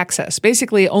controlled access.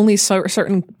 Basically, only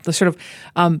certain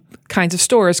kinds of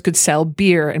stores could sell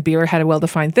beer, and beer had a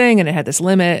well-defined thing, and it had this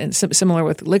limit, and similar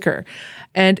with liquor.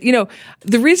 And,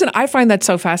 the reason I find that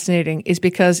so fascinating is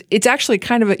because it's actually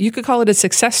kind of you could call it a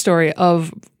success story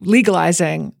of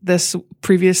legalizing this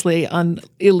previously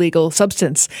illegal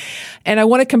substance. And I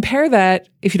want to compare that,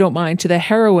 if you don't mind, to the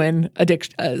heroin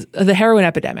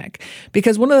epidemic.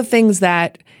 Because one of the things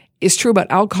that is true about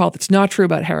alcohol that's not true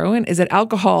about heroin is that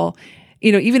alcohol,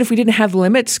 even if we didn't have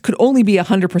limits, could only be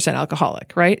 100%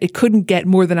 alcoholic, right? It couldn't get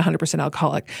more than 100%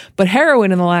 alcoholic. But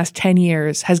heroin in the last 10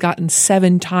 years has gotten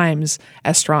 7 times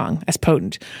as strong, as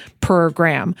potent per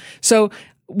gram. So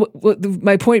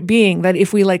my point being that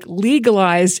if we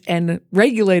legalized and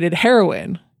regulated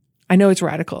heroin, I know it's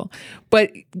radical,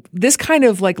 but this kind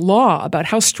of law about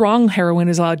how strong heroin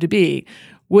is allowed to be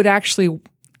would actually,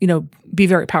 be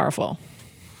very powerful.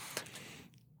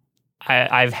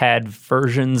 I've had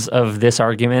versions of this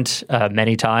argument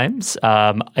many times.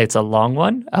 It's a long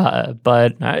one,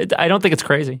 but I don't think it's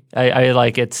crazy. I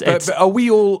like it's. But are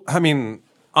we all? I mean,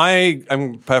 I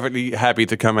am perfectly happy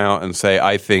to come out and say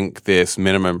I think this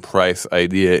minimum price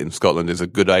idea in Scotland is a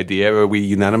good idea. Are we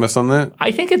unanimous on that?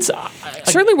 I think it's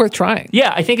certainly worth trying.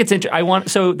 Yeah, I think it's.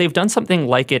 So they've done something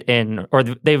like it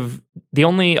the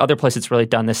only other place that's really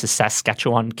done this is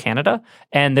Saskatchewan, Canada,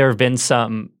 and there have been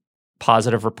some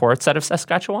positive reports out of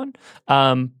Saskatchewan,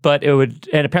 but and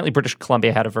apparently British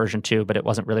Columbia had a version too, but it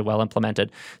wasn't really well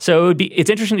implemented. So it's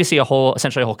interesting to see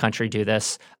essentially a whole country do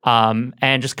this,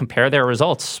 and just compare their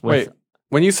results with. Wait,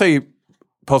 when you say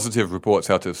positive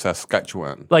reports out of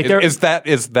Saskatchewan, is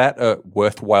that a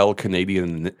worthwhile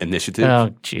Canadian initiative? Oh,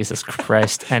 Jesus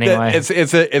Christ! Anyway,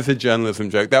 it's a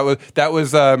journalism joke. That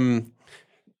was.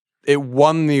 It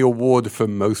won the award for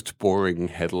most boring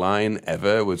headline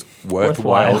ever. Was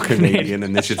worthwhile Canadian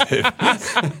initiative.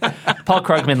 Paul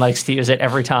Krugman likes to use it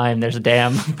every time there's a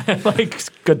damn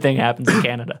good thing happens in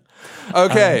Canada.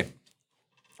 Okay,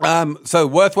 so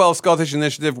worthwhile Scottish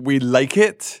initiative. We like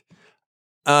it,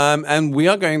 and we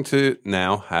are going to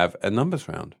now have a numbers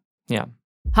round. Yeah.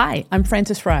 Hi, I'm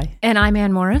Frances Fry. And I'm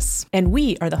Ann Morris. And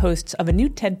we are the hosts of a new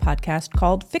TED podcast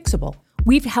called Fixable.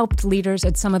 We've helped leaders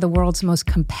at some of the world's most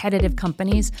competitive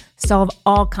companies solve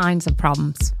all kinds of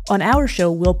problems. On our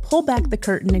show, we'll pull back the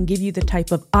curtain and give you the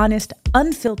type of honest,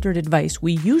 unfiltered advice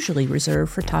we usually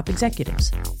reserve for top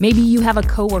executives. Maybe you have a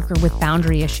coworker with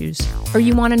boundary issues, or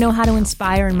you want to know how to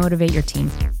inspire and motivate your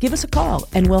team. Give us a call,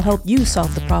 and we'll help you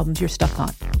solve the problems you're stuck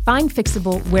on. Find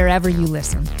Fixable wherever you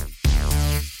listen.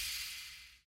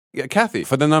 Yeah, Kathy,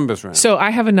 for the numbers round. So I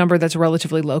have a number that's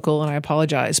relatively local, and I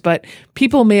apologize, but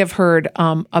people may have heard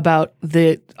about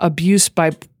the abuse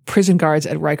by prison guards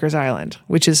at Rikers Island,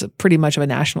 which is pretty much of a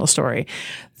national story.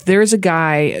 There's a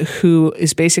guy who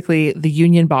is basically the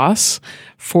union boss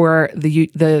for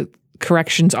the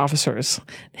corrections officers.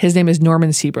 His name is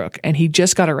Norman Seabrook, and he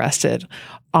just got arrested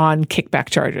on kickback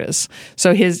charges.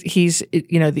 So he's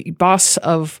the boss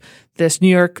of this New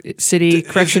York City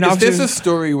correction officer. Is this a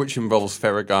story which involves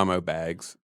Ferragamo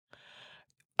bags?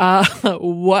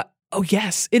 What? Oh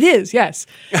yes, it is. Yes,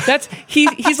 that's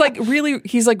he's really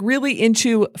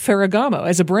into Ferragamo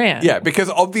as a brand. Yeah, because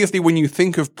obviously when you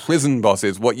think of prison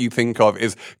bosses, what you think of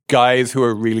is guys who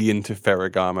are really into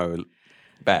Ferragamo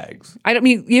bags. I don't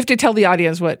mean you have to tell the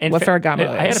audience what Ferragamo is.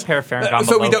 I had a pair of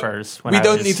Ferragamo loafers. We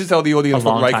don't need to tell the audience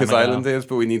what Rikers Island is,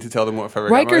 but we need to tell them what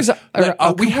Ferragamo is.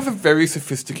 We have a very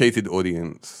sophisticated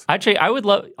audience. Actually, I would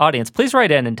love audience. Please write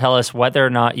in and tell us whether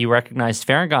or not you recognize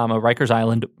Ferragamo, Rikers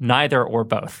Island, neither or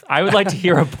both. I would like to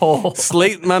hear a poll.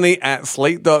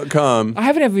 SlateMoney@slate.com. I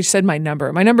haven't ever said my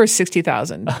number. My number is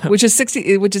 $60,000, which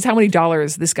is how many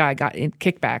dollars this guy got in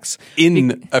kickbacks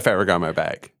in a Ferragamo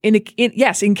bag. In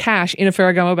cash in a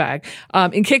Ferragamo bag,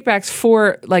 in kickbacks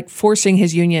for forcing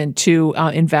his union to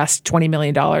invest $20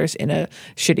 million in a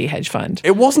shitty hedge fund.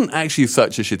 It wasn't actually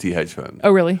such a shitty hedge fund.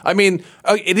 Oh, really? I mean,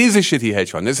 it is a shitty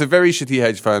hedge fund. It's a very shitty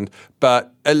hedge fund,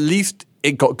 but at least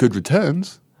it got good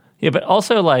returns. Yeah, but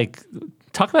also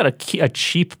talk about a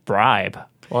cheap bribe.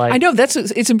 Like, I know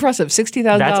it's impressive.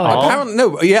 $60,000. That's all?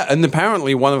 And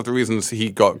apparently one of the reasons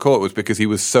he got caught was because he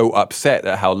was so upset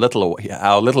at how little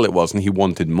it was, and he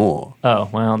wanted more. Oh,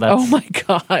 well, that's... Oh my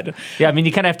God. Yeah, I mean,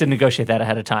 you kind of have to negotiate that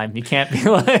ahead of time. You can't be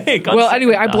like... Well,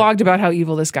 anyway, I blogged about how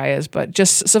evil this guy is, but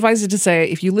just suffice it to say,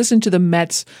 if you listen to the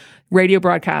Mets radio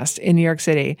broadcast in New York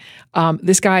City,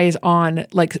 this guy is on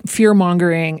like fear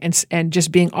mongering and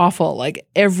just being awful, like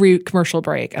every commercial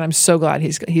break. And I'm so glad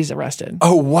he's arrested.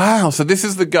 Oh, wow. So this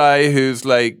is the guy who's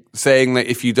like saying that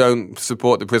if you don't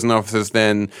support the prison officers,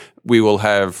 then we will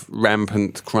have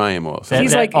rampant crime or something.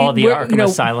 He's like, all the Arkham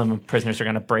Asylum prisoners are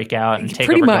going to break out and take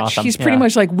over Gotham. He's pretty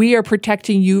much like, we are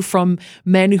protecting you from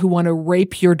men who want to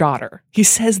rape your daughter. He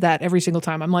says that every single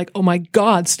time. I'm like, oh my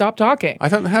God, stop talking. I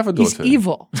don't have a daughter. He's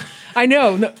evil. I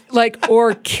know. No, like,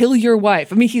 or kill your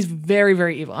wife. I mean, he's very,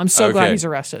 very evil. I'm so glad he's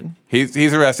arrested.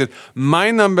 He's arrested.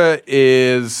 My number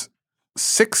is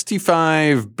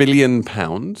 £65 billion,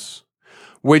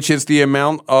 which is the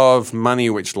amount of money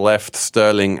which left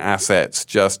sterling assets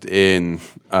just in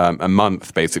a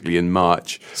month, basically in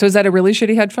March. So is that a really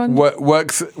shitty hedge fund?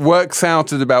 Works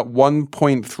out at about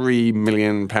 £1.3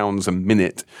 million a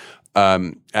minute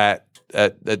at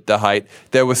the height.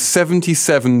 There was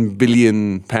 £77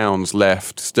 billion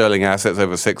left sterling assets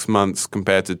over 6 months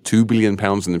compared to £2 billion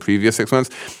in the previous 6 months.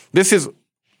 This is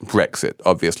Brexit,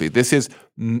 obviously. This is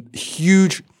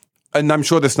huge. And I'm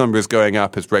sure this number is going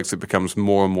up as Brexit becomes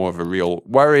more and more of a real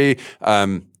worry.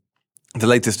 The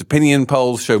latest opinion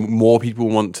polls show more people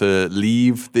want to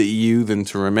leave the EU than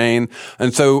to remain.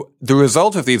 And so the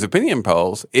result of these opinion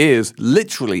polls is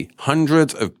literally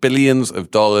hundreds of billions of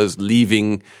dollars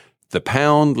leaving the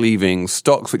pound, leaving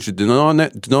stocks which are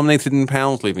denominated in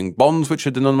pounds, leaving bonds which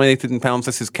are denominated in pounds.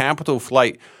 This is capital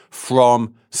flight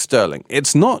from sterling.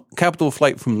 It's not capital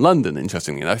flight from London,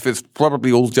 interestingly enough. It's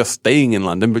probably all just staying in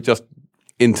London, but just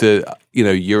into,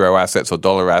 euro assets or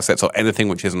dollar assets or anything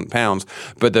which isn't pounds.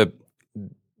 But the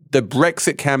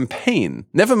Brexit campaign,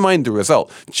 never mind the result,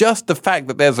 just the fact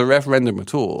that there's a referendum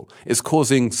at all is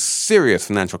causing serious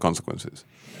financial consequences.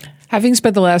 Having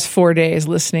spent the last 4 days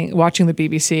watching the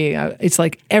BBC, it's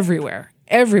like everywhere.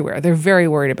 They're very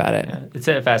worried about it. Yeah, it's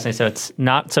fascinating. So it's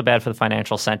not so bad for the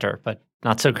financial center, but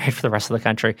not so great for the rest of the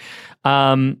country.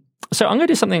 So I'm going to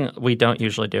do something we don't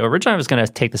usually do. Originally, I was going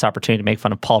to take this opportunity to make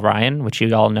fun of Paul Ryan, which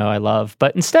you all know I love.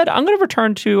 But instead, I'm going to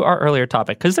return to our earlier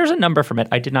topic because there's a number from it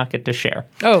I did not get to share.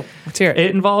 Oh, let's hear it.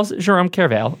 It involves Jerome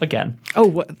Kervail again.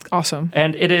 Oh, awesome.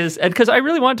 And it is, because I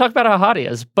really want to talk about how hot he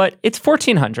is, but it's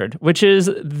 1,400, which is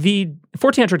the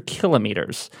 1,400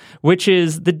 kilometers, which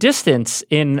is the distance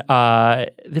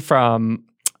from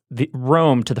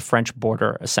Rome to the French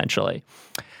border, essentially.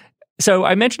 So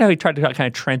I mentioned how he tried to kind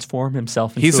of transform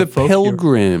himself into a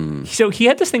pilgrim. So he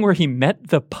had this thing where he met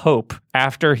the Pope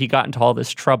after he got into all this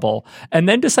trouble and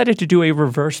then decided to do a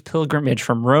reverse pilgrimage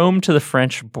from Rome to the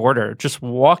French border, just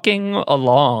walking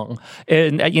along.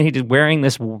 And he did wearing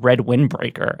this red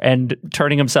windbreaker and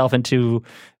turning himself into,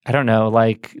 I don't know,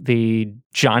 like the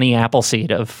Johnny Appleseed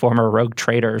of former rogue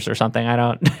traders or something.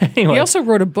 Anyway. He also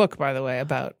wrote a book, by the way,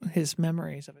 about his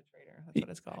memories of it. That's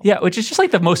what it's called. Yeah, which is just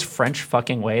like the most French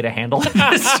fucking way to handle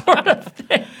this sort of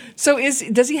thing. So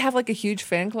does he have like a huge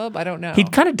fan club? I don't know. He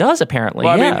kind of does, apparently.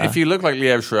 Well, yeah. I mean, if you look like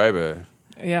Liev Schreiber.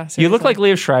 Yeah, seriously. You look like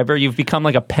Liev Schreiber. You've become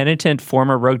like a penitent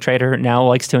former rogue trader who now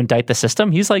likes to indict the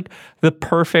system. He's like the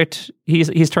perfect.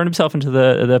 He's turned himself into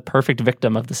the perfect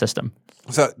victim of the system.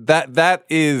 So that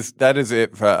is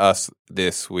it for us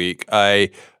this week.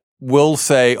 I will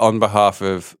say on behalf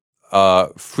of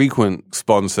our frequent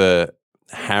sponsor,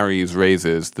 Harry's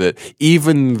Razors, that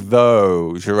even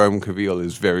though Jerome Kervail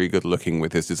is very good looking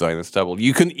with his designer stubble,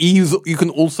 you can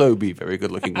also be very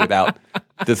good looking without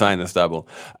designer stubble.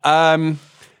 In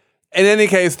any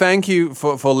case, thank you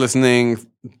for listening.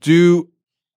 Do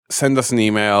send us an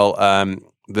email.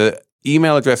 The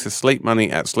email address is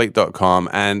slatemoney@slate.com.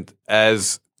 And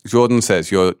as Jordan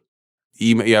says, you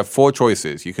have four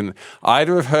choices. You can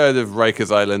either have heard of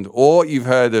Rikers Island, or you've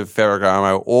heard of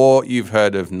Ferragamo, or you've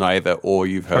heard of neither, or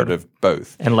you've heard of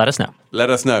both. And let us know.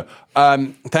 Let us know.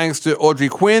 Thanks to Audrey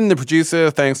Quinn, the producer.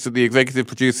 Thanks to the executive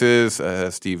producers,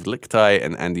 Steve Lichtai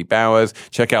and Andy Bowers.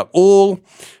 Check out all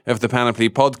of the Panoply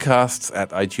podcasts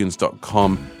at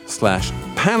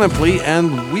itunes.com/Panoply.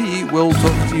 And we will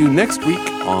talk to you next week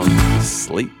on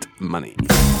Slate Money.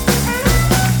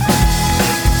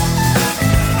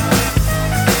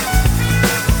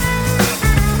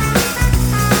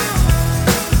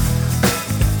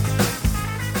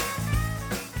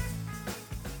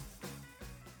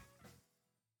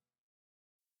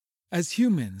 As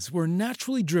humans, we're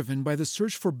naturally driven by the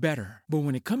search for better. But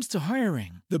when it comes to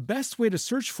hiring, the best way to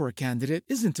search for a candidate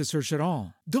isn't to search at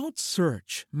all. Don't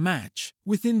search, match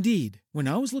with Indeed. When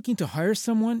I was looking to hire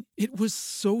someone, it was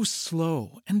so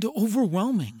slow and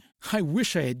overwhelming. I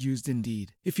wish I had used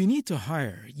Indeed. If you need to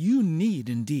hire, you need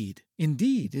Indeed.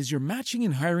 Indeed is your matching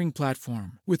and hiring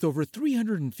platform with over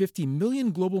 350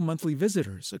 million global monthly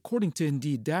visitors, according to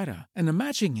Indeed data, and a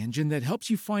matching engine that helps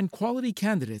you find quality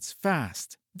candidates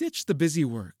fast. Ditch the busy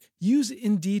work. Use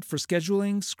Indeed for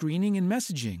scheduling, screening, and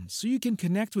messaging so you can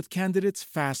connect with candidates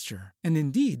faster. And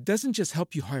Indeed doesn't just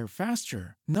help you hire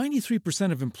faster.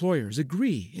 93% of employers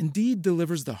agree Indeed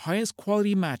delivers the highest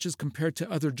quality matches compared to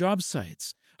other job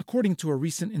sites, according to a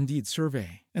recent Indeed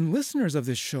survey. And listeners of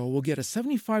this show will get a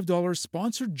 $75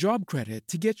 sponsored job credit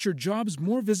to get your jobs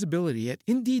more visibility at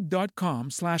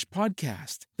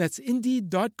Indeed.com/podcast. That's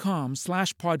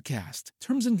Indeed.com/podcast.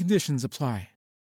 Terms and conditions apply.